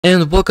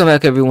And welcome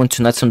back everyone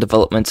to Nuts and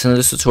Developments. In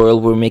this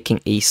tutorial we're making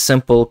a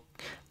simple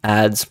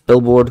ads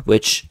billboard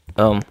which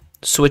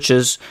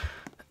switches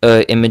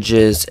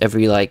images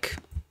every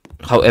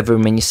however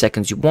many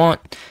seconds you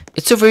want.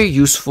 It's a very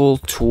useful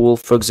tool.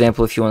 For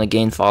example, if you want to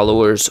gain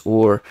followers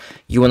or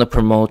you want to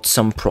promote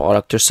some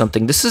product or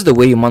something, this is the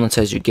way you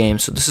monetize your game,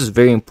 so this is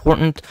very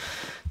important.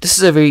 This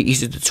is a very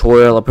easy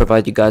tutorial. I'll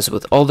provide you guys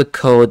with all the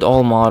code,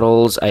 all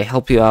models. I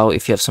help you out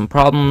if you have some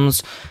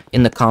problems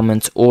in the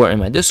comments or in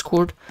my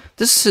Discord.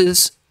 This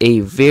is a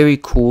very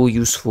cool,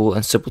 useful,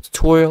 and simple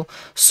tutorial.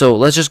 So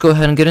let's just go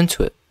ahead and get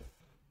into it.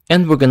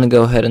 And we're going to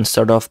go ahead and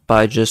start off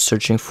by just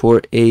searching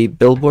for a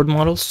billboard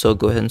model. So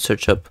go ahead and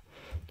search up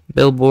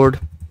billboard.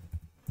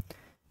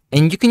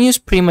 And you can use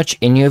pretty much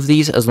any of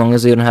these as long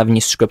as they don't have any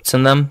scripts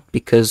in them,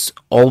 because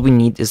all we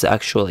need is the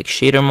actual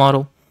shader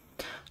model.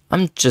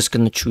 I'm just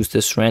going to choose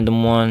this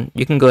random one.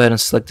 You can go ahead and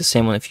select the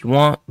same one if you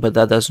want, but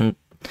that doesn't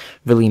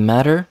really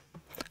matter.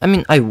 I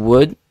mean, I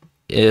would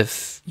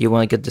if you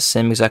want to get the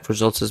same exact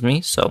results as me.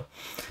 So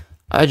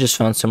I just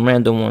found some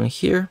random one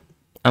here.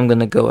 I'm going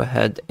to go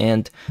ahead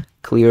and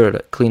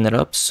clean it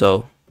up.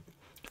 So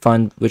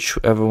find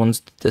whichever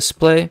one's the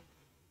display,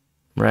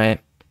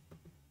 right?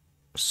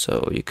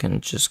 So you can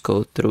just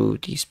go through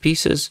these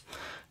pieces.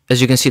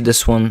 As you can see,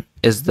 this one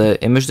is the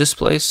image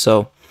display.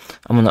 So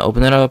I'm going to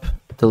open it up,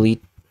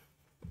 delete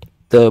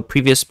the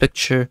previous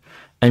picture,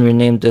 and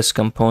rename this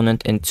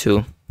component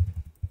into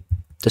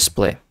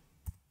display.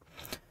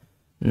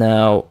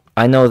 Now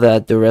I know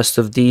that the rest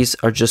of these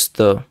are just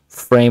the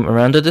frame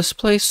around the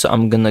display, so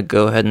I'm gonna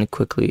go ahead and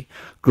quickly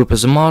group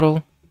as a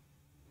model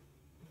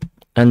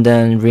and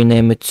then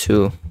rename it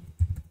to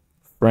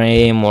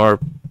frame, or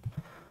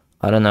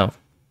I don't know,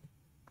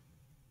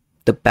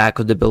 the back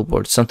of the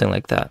billboard, something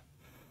like that.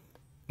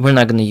 We're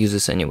not gonna use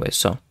this anyway.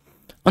 So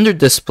under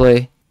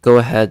display, go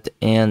ahead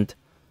and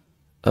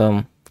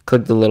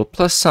click the little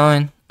plus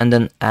sign and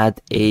then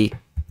add a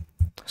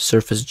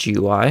surface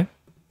GUI,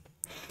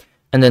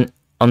 and then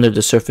under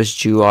the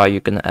surface GUI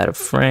you're gonna add a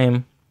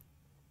frame,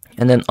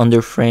 and then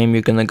under frame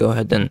you're gonna go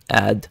ahead and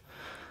add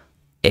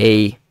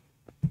you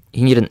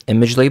need an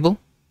image label,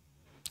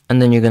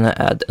 and then you're gonna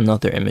add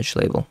another image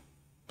label.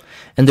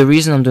 And the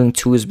reason I'm doing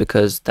 2 is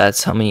because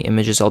that's how many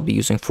images I'll be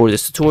using for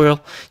this tutorial.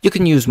 You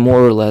can use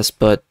more or less,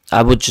 but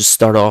I would just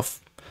start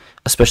off,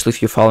 especially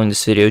if you're following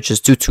this video,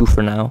 just do 2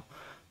 for now,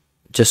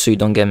 just so you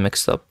don't get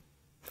mixed up.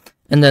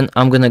 And then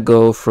I'm gonna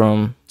go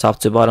from top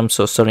to bottom.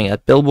 So starting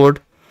at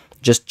billboard,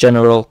 just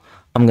general,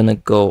 I'm gonna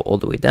go all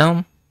the way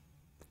down,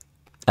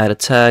 add a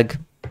tag,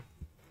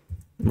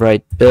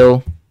 write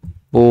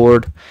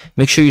billboard.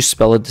 Make sure you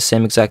spell it the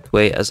same exact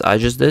way as I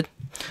just did,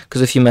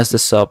 because if you mess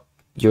this up,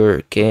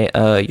 your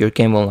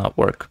game will not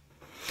work.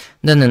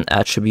 And then in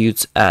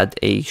attributes, add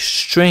a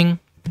string,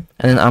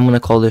 and then I'm gonna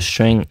call this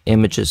string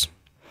images.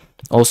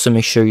 Also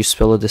make sure you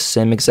spell it the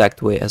same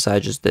exact way as I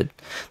just did.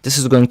 This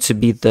is going to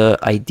be the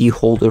ID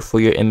holder for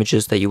your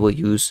images that you will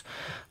use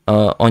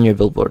on your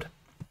billboard.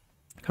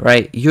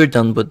 Right, you're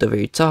done with the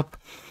very top.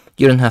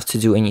 You don't have to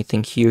do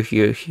anything here,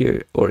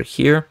 here, or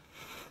here.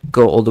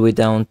 Go all the way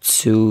down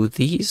to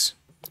these,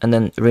 and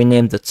then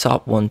rename the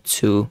top one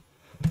to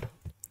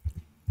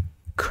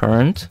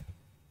current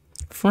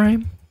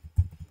frame.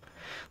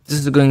 This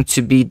is going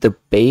to be the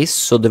base,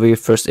 so the very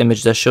first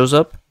image that shows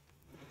up.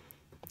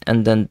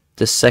 And then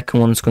the second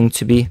one is going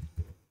to be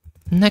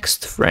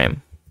next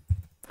frame,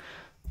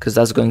 because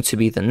that's going to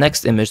be the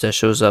next image that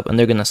shows up, and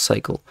they're gonna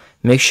cycle.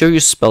 Make sure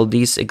you spell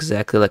these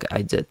exactly like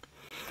I did.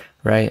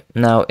 Right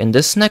now in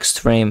this next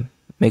frame,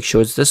 make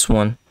sure it's this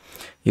one.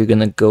 You're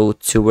gonna go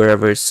to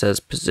wherever it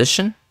says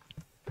position,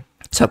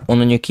 tap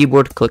 1 on your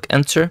keyboard, click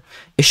enter.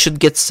 It should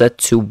get set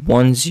to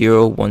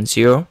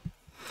 1010,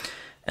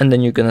 and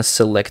then you're gonna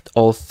select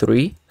all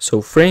 3,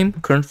 so frame,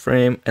 current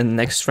frame, and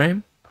next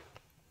frame.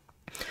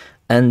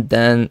 And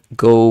then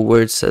go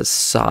where it says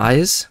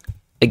size.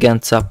 Again,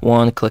 tap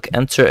 1, click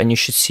enter, and you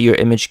should see your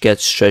image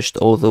get stretched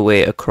all the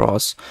way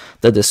across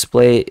the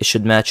display. It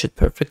should match it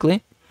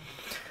perfectly.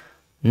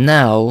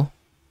 Now,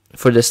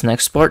 for this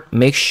next part,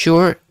 make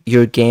sure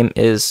your game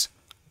is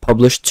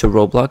published to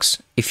Roblox.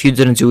 If you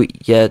didn't do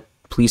it yet,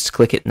 please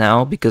click it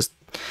now, because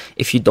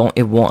if you don't,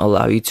 it won't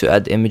allow you to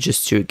add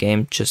images to your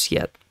game just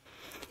yet.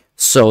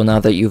 So now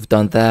that you've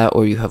done that,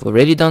 or you have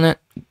already done it,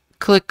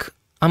 click.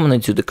 I'm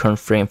going to do the current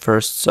frame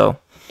first. So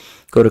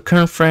go to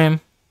current frame,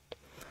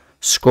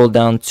 scroll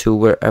down to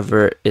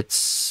wherever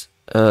it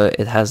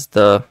has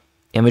the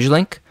image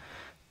link.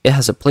 It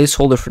has a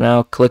placeholder for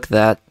now. Click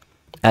that,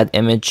 add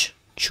image,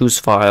 choose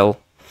file,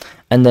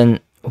 and then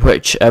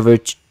whichever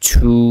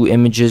 2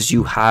 images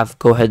you have,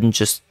 go ahead and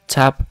just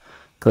tap,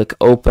 click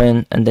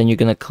open, and then you're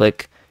going to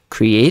click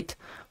create.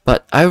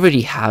 But I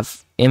already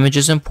have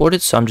images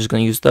imported, so I'm just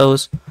going to use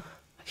those.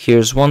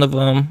 Here's one of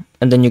them,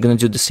 and then you're going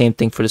to do the same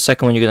thing for the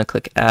second one. You're going to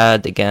click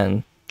add,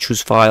 again,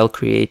 choose file,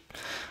 create.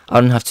 I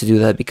don't have to do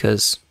that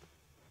because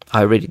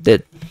I already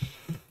did,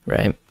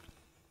 right?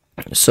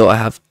 So I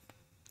have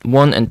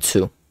 1 and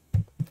 2.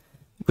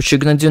 What you're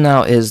going to do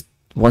now is,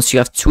 once you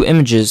have 2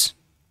 images,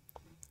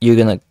 you're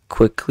going to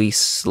quickly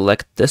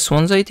select this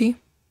one's ID.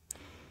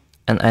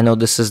 And I know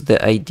this is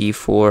the ID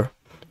for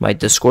my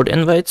Discord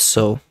invite,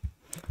 so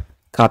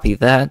copy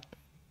that,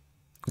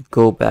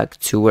 go back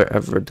to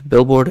wherever the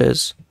billboard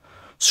is,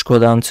 scroll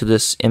down to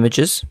this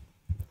images,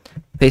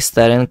 paste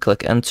that in,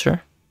 click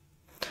enter.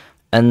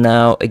 And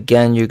now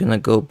again, you're gonna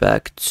go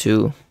back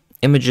to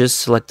images,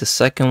 select the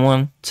second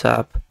one,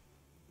 tap,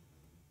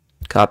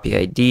 copy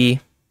ID,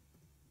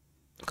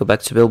 go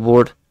back to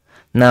billboard.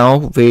 Now,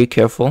 very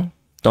careful,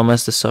 don't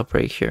mess this up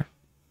right here.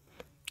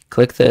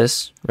 Click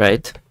this,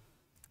 right,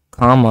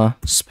 comma,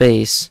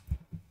 space,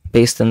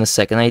 paste in the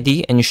second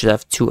ID, and you should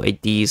have two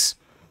IDs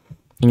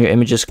in your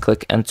images.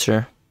 Click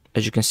enter.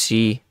 As you can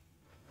see,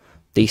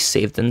 they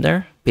saved in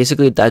there.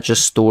 Basically, that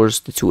just stores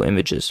the two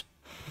images.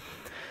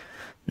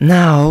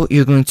 Now,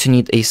 you're going to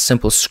need a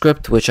simple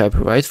script, which I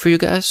provide for you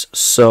guys.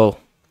 So,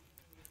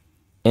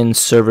 in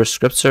server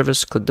script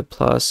service, click the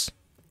plus,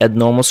 add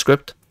normal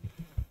script.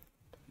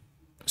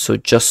 So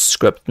just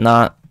script,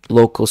 not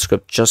local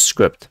script, just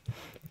script.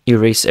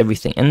 Erase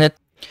everything in it.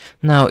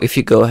 Now, if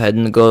you go ahead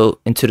and go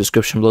into the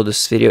description below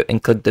this video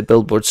and click the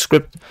billboard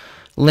script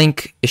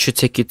link, it should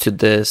take you to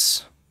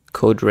this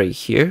code right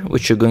here,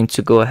 which you're going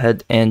to go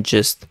ahead and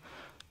just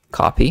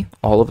copy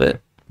all of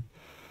it.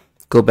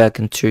 Go back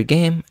into your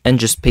game and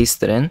just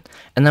paste it in.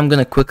 And I'm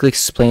going to quickly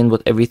explain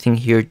what everything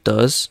here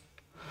does.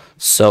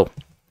 So,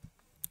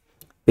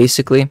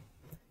 basically,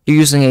 you're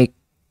using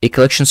a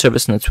collection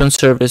service and a twin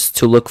service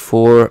to look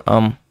for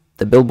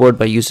the billboard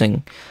by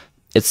using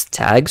its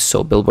tags.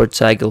 So billboard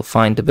tag, you'll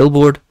find the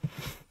billboard.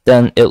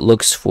 Then it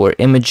looks for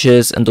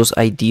images and those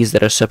IDs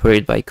that are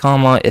separated by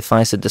comma. It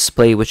finds the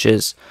display, which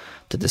is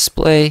the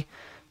display.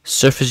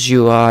 Surface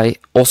UI.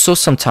 Also,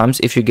 sometimes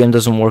if your game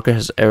doesn't work or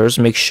has errors,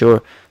 make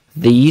sure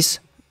these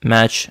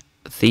match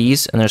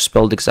these and they're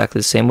spelled exactly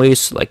the same way.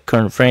 So like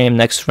current frame,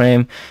 next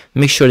frame,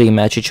 make sure they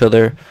match each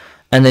other.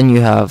 And then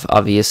you have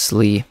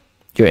obviously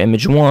your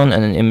image 1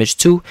 and an image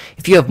 2.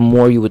 If you have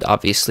more, you would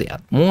obviously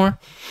add more,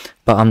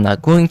 but I'm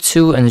not going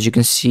to. And as you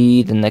can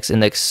see, the next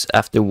index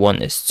after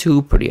 1 is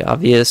 2, pretty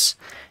obvious.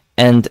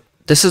 And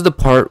this is the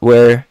part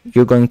where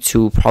you're going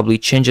to probably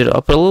change it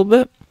up a little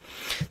bit.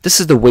 This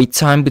is the wait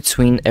time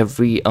between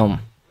every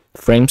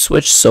frame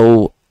switch.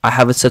 So I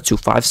have it set to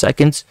 5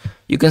 seconds.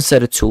 You can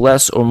set it to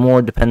less or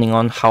more depending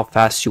on how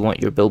fast you want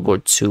your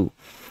billboard to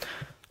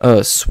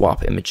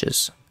swap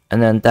images.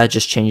 And then that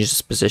just changes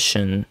its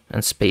position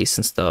and space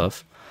and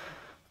stuff.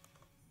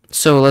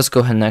 So let's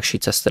go ahead and actually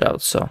test it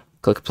out. So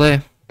click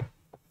play.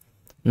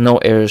 No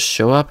errors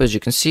show up, as you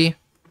can see.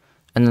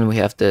 And then we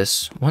have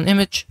this one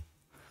image.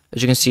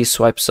 As you can see,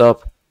 swipes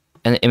up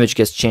and the image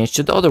gets changed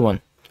to the other one.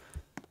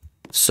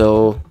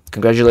 So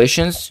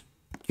congratulations,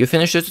 you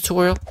finished the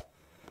tutorial.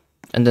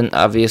 And then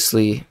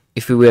obviously,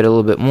 if we wait a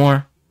little bit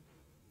more,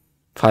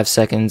 5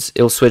 seconds,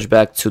 it'll switch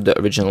back to the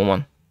original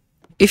one.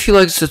 If you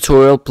like this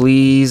tutorial,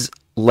 please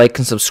like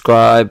and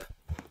subscribe.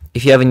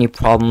 If you have any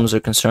problems or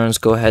concerns,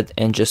 go ahead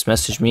and just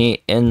message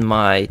me in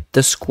my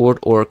Discord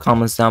or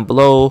comments down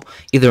below.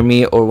 Either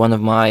me or one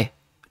of my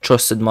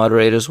trusted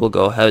moderators will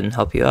go ahead and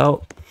help you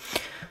out.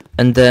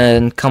 And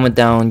then comment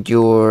down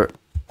your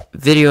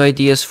video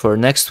ideas for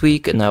next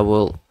week, and I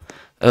will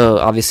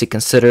obviously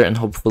consider and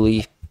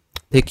hopefully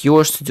pick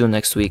yours to do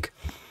next week.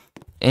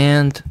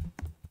 And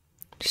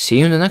see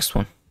you in the next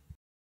one.